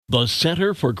The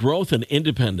Center for Growth and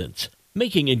Independence,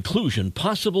 making inclusion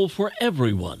possible for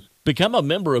everyone. Become a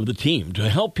member of the team to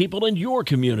help people in your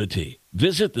community.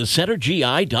 Visit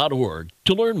thecentergi.org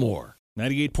to learn more.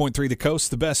 98.3 The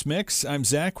Coast, the best mix. I'm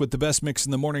Zach with the best mix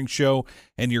in the morning show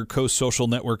and your Coast Social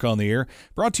Network on the air.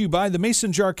 Brought to you by the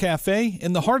Mason Jar Cafe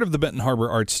in the heart of the Benton Harbor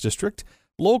Arts District.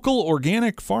 Local,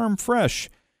 organic, farm fresh.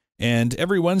 And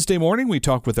every Wednesday morning, we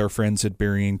talk with our friends at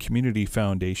Berrien Community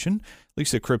Foundation.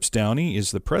 Lisa Cripps Downey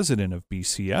is the president of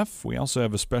BCF. We also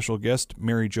have a special guest,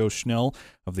 Mary Jo Schnell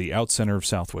of the Out Center of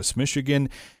Southwest Michigan.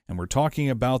 And we're talking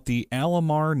about the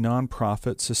Alamar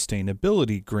Nonprofit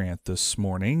Sustainability Grant this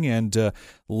morning. And a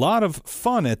lot of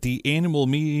fun at the annual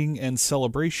meeting and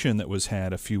celebration that was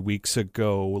had a few weeks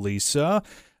ago, Lisa.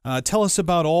 Tell us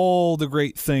about all the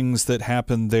great things that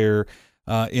happened there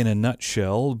in a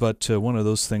nutshell, but one of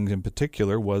those things in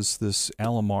particular was this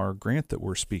Alamar grant that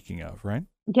we're speaking of, right?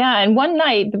 Yeah, and one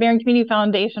night, the Berrien Community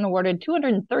Foundation awarded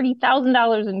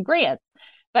 $230,000 in grants.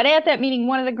 But at that meeting,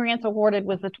 one of the grants awarded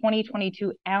was the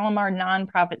 2022 Alamar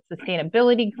Nonprofit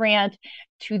Sustainability Grant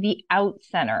to the Out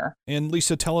Center. And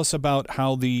Lisa, tell us about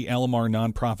how the Alamar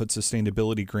Nonprofit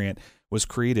Sustainability Grant was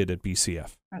created at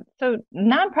BCF. So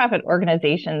nonprofit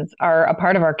organizations are a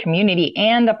part of our community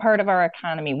and a part of our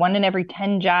economy. 1 in every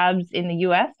 10 jobs in the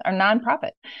U.S. are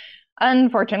nonprofit.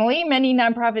 Unfortunately, many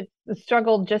nonprofits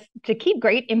struggle just to keep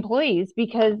great employees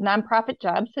because nonprofit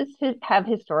jobs have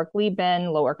historically been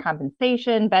lower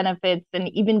compensation, benefits, and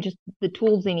even just the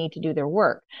tools they need to do their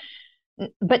work.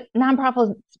 But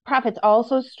nonprofits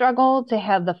also struggle to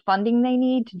have the funding they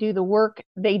need to do the work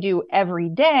they do every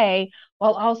day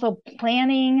while also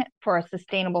planning for a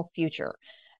sustainable future.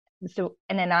 So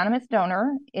an anonymous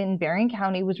donor in Berrien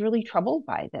County was really troubled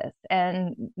by this,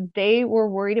 and they were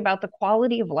worried about the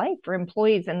quality of life for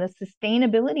employees and the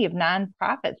sustainability of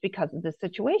nonprofits because of this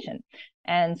situation.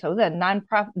 And so the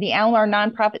Alamar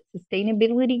Nonprofit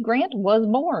Sustainability Grant was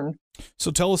born.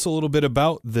 So tell us a little bit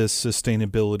about this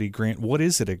sustainability grant. What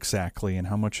is it exactly, and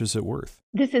how much is it worth?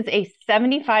 This is a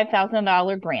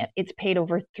 $75,000 grant. It's paid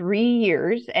over 3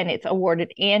 years, and it's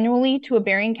awarded annually to a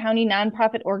Berrien County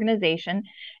nonprofit organization.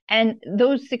 And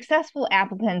those successful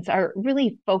applicants are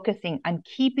really focusing on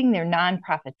keeping their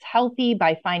nonprofits healthy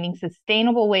by finding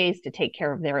sustainable ways to take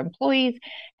care of their employees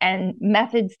and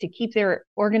methods to keep their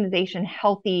organization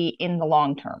healthy in the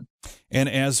long term. And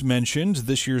as mentioned,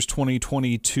 this year's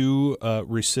 2022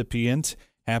 recipient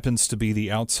happens to be the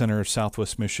Out Center of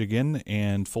Southwest Michigan.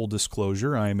 And full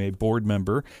disclosure, I am a board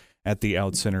member at the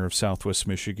Out Center of Southwest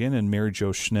Michigan, and Mary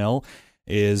Jo Schnell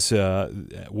is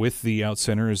with the Out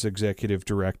Center as executive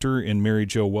director. And Mary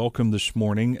Jo, welcome this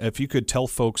morning. If you could tell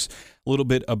folks a little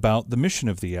bit about the mission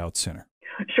of the Out Center.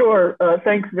 Sure.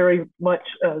 Thanks very much,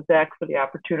 Zach, for the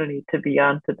opportunity to be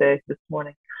on today this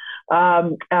morning.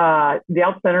 The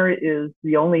Out Center is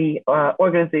the only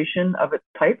organization of its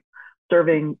type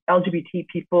serving LGBT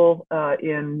people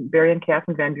in Berrien, Cass,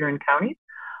 and Van Buren counties,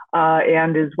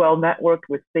 and is well networked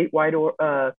with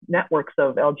statewide networks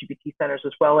of LGBT centers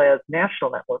as well as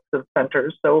national networks of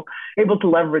centers. So able to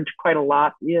leverage quite a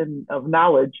lot of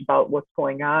knowledge about what's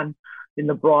going on in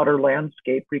the broader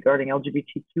landscape regarding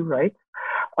LGBTQ rights.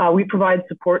 We provide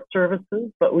support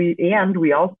services, but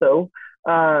we also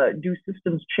do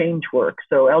systems change work.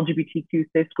 So LGBTQ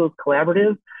Safe Schools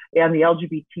Collaborative and the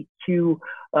LGBTQ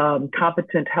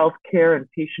Competent Healthcare and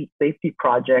Patient Safety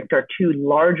Project are 2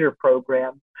 larger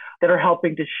programs that are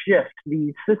helping to shift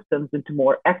these systems into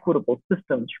more equitable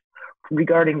systems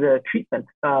regarding the treatment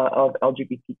of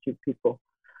LGBTQ people.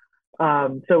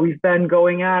 So we've been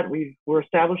we were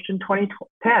established in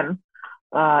 2010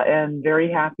 and very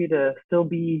happy to still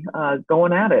be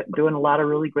going at it, doing a lot of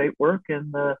really great work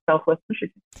in the Southwest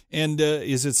Michigan. And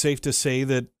is it safe to say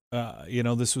that,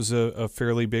 this was a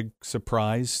fairly big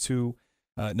surprise to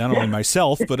not only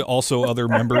myself, but also other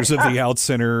members of the Out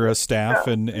Center staff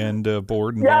and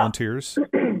board and volunteers?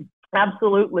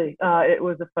 Absolutely. It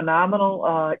was a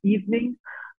phenomenal evening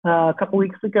a couple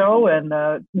weeks ago,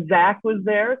 and Zach was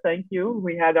there. Thank you.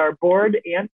 We had our board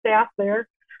and staff there.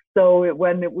 So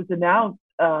when it was announced,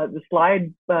 the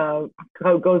slide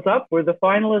goes up. We're the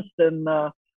finalists and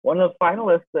one of the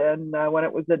finalists. And when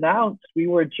it was announced, we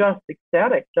were just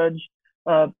ecstatic. Judge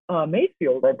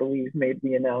Mayfield, I believe, made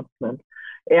the announcement.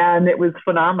 And it was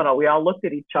phenomenal. We all looked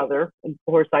at each other. And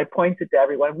of course, I pointed to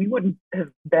everyone. We wouldn't have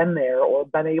been there or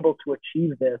been able to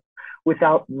achieve this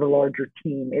without the larger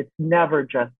team. It's never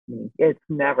just me. It's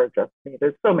never just me.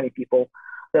 There's so many people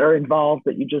that are involved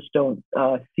that you just don't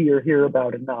see or hear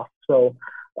about enough. So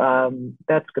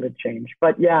that's going to change.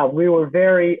 But yeah, we were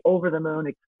very over the moon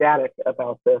ecstatic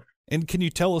about this. And can you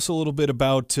tell us a little bit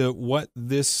about what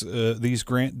these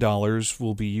grant dollars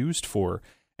will be used for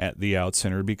at the Out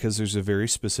Center? Because there's a very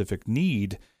specific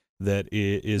need that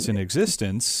is in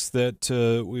existence that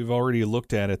we've already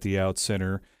looked at the Out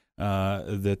Center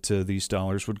that these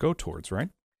dollars would go towards, right?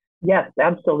 Yes,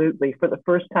 absolutely. For the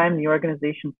first time in the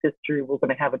organization's history, we're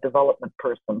going to have a development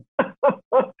person.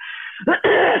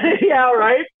 Yeah,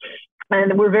 right.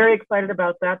 And we're very excited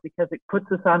about that because it puts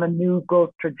us on a new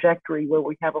growth trajectory where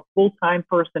we have a full-time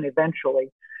person eventually,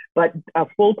 but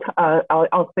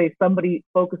I'll say somebody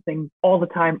focusing all the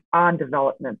time on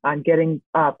development, on getting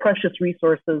precious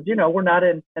resources. We're not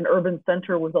in an urban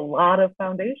center with a lot of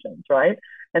foundations, right?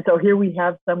 And so here we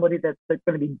have somebody that's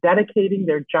going to be dedicating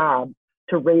their job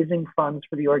to raising funds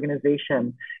for the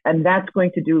organization. And that's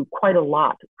going to do quite a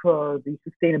lot for the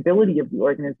sustainability of the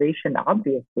organization,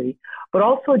 obviously, but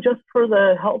also just for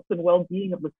the health and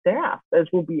well-being of the staff, as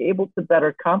we'll be able to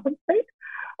better compensate,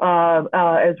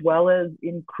 as well as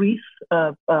increase,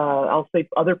 I'll say,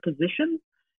 other positions.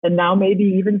 And now maybe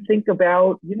even think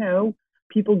about,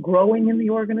 people growing in the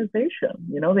organization.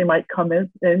 They might come in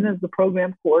as the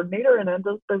program coordinator and end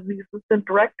up as the assistant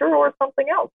director or something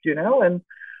else, and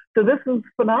so this is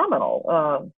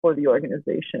phenomenal for the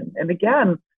organization. And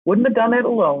again, wouldn't have done it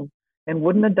alone and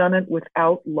wouldn't have done it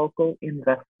without local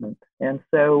investment. And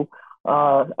so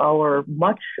our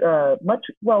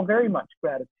very much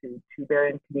gratitude to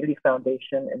Berrien Community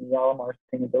Foundation and the Alamar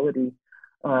Sustainability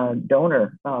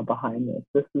donor behind this.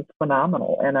 This is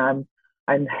phenomenal. And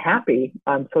I'm happy,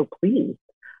 I'm so pleased.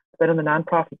 I've been in the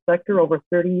nonprofit sector over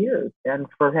 30 years. And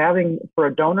for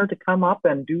a donor to come up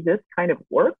and do this kind of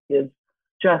work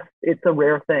it's a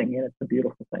rare thing, and it's a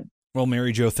beautiful thing. Well,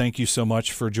 Mary Jo, thank you so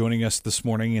much for joining us this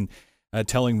morning and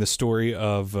telling the story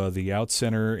of the Out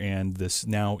Center and this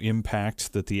now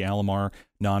impact that the Alamar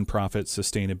Nonprofit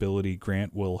Sustainability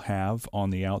Grant will have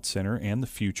on the Out Center and the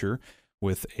future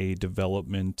with a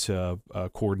development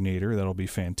coordinator. That'll be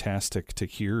fantastic to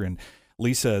hear. And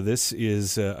Lisa, this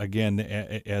is, again,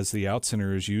 as the Out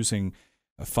Center is using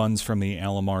funds from the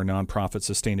Alamar Nonprofit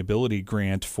Sustainability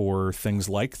Grant for things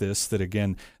like this that,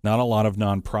 again, not a lot of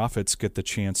nonprofits get the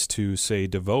chance to, say,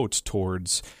 devote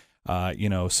towards,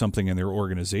 something in their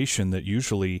organization. That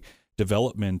usually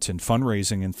development and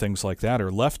fundraising and things like that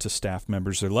are left to staff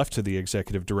members. They're left to the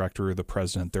executive director or the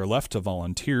president. They're left to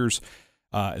volunteers,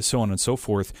 so on and so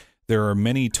forth. There are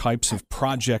many types of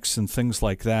projects and things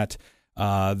like that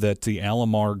that the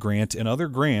Alamar grant and other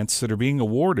grants that are being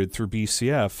awarded through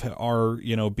BCF are,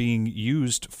 being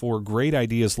used for great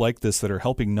ideas like this that are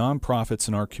helping nonprofits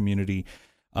in our community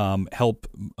help,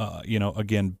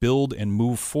 again, build and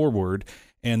move forward.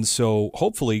 And so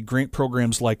hopefully grant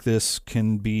programs like this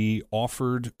can be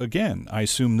offered again. I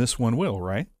assume this one will,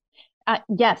 right?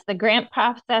 Yes, the grant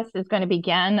process is going to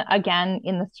begin again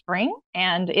in the spring,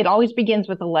 and it always begins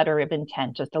with a letter of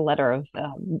intent, just a letter of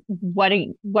what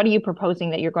are you proposing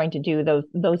that you're going to do.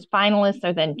 Those finalists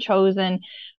are then chosen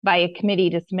by a committee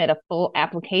to submit a full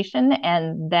application,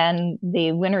 and then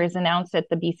the winner is announced at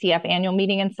the BCF annual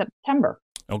meeting in September.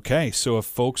 Okay, so if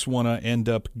folks want to end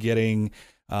up getting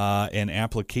an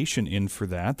application in for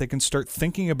that, they can start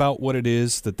thinking about what it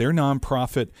is that their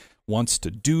nonprofit wants to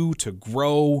do to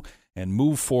grow and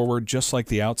move forward, just like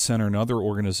the Out Center and other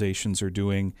organizations are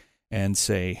doing, and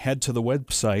say, head to the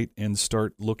website and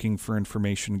start looking for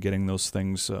information, getting those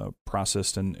things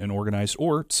processed and organized,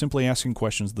 or simply asking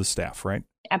questions of the staff, right?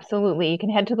 Absolutely. You can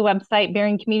head to the website,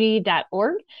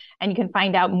 berriencommunity.org, and you can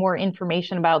find out more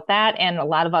information about that and a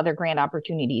lot of other grant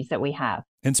opportunities that we have.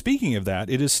 And speaking of that,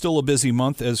 it is still a busy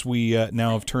month as we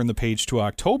now have turned the page to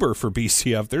October for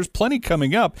BCF. There's plenty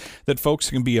coming up that folks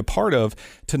can be a part of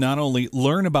to not only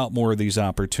learn about more of these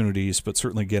opportunities, but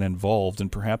certainly get involved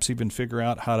and perhaps even figure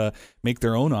out how to make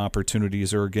their own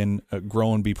opportunities or, again,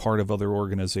 grow and be part of other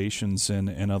organizations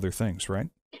and other things, right?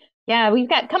 Yeah, we've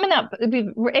got coming up,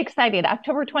 we're excited.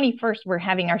 October 21st, we're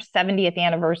having our 70th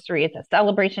anniversary. It's a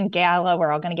celebration gala.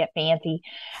 We're all going to get fancy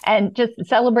and just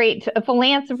celebrate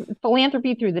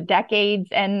philanthropy through the decades.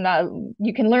 And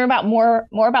you can learn about more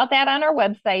about that on our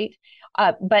website.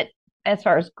 But as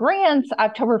far as grants,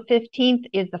 October 15th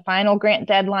is the final grant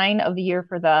deadline of the year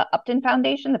for the Upton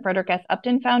Foundation, the Frederick S.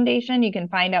 Upton Foundation. You can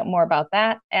find out more about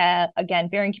that at, again,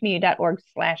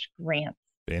 berriencommunity.org/grants.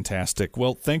 Fantastic.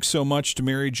 Well, thanks so much to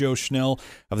Mary Jo Schnell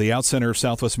of the Out Center of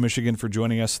Southwest Michigan for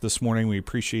joining us this morning. We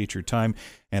appreciate your time.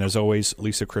 And as always,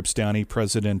 Lisa Cripps-Downey,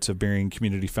 president of Berrien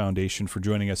Community Foundation, for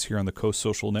joining us here on the Coast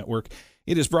Social Network.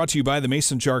 It is brought to you by the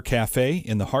Mason Jar Cafe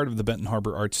in the heart of the Benton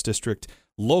Harbor Arts District.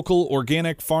 Local,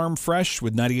 organic, farm fresh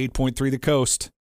with 98.3 The Coast.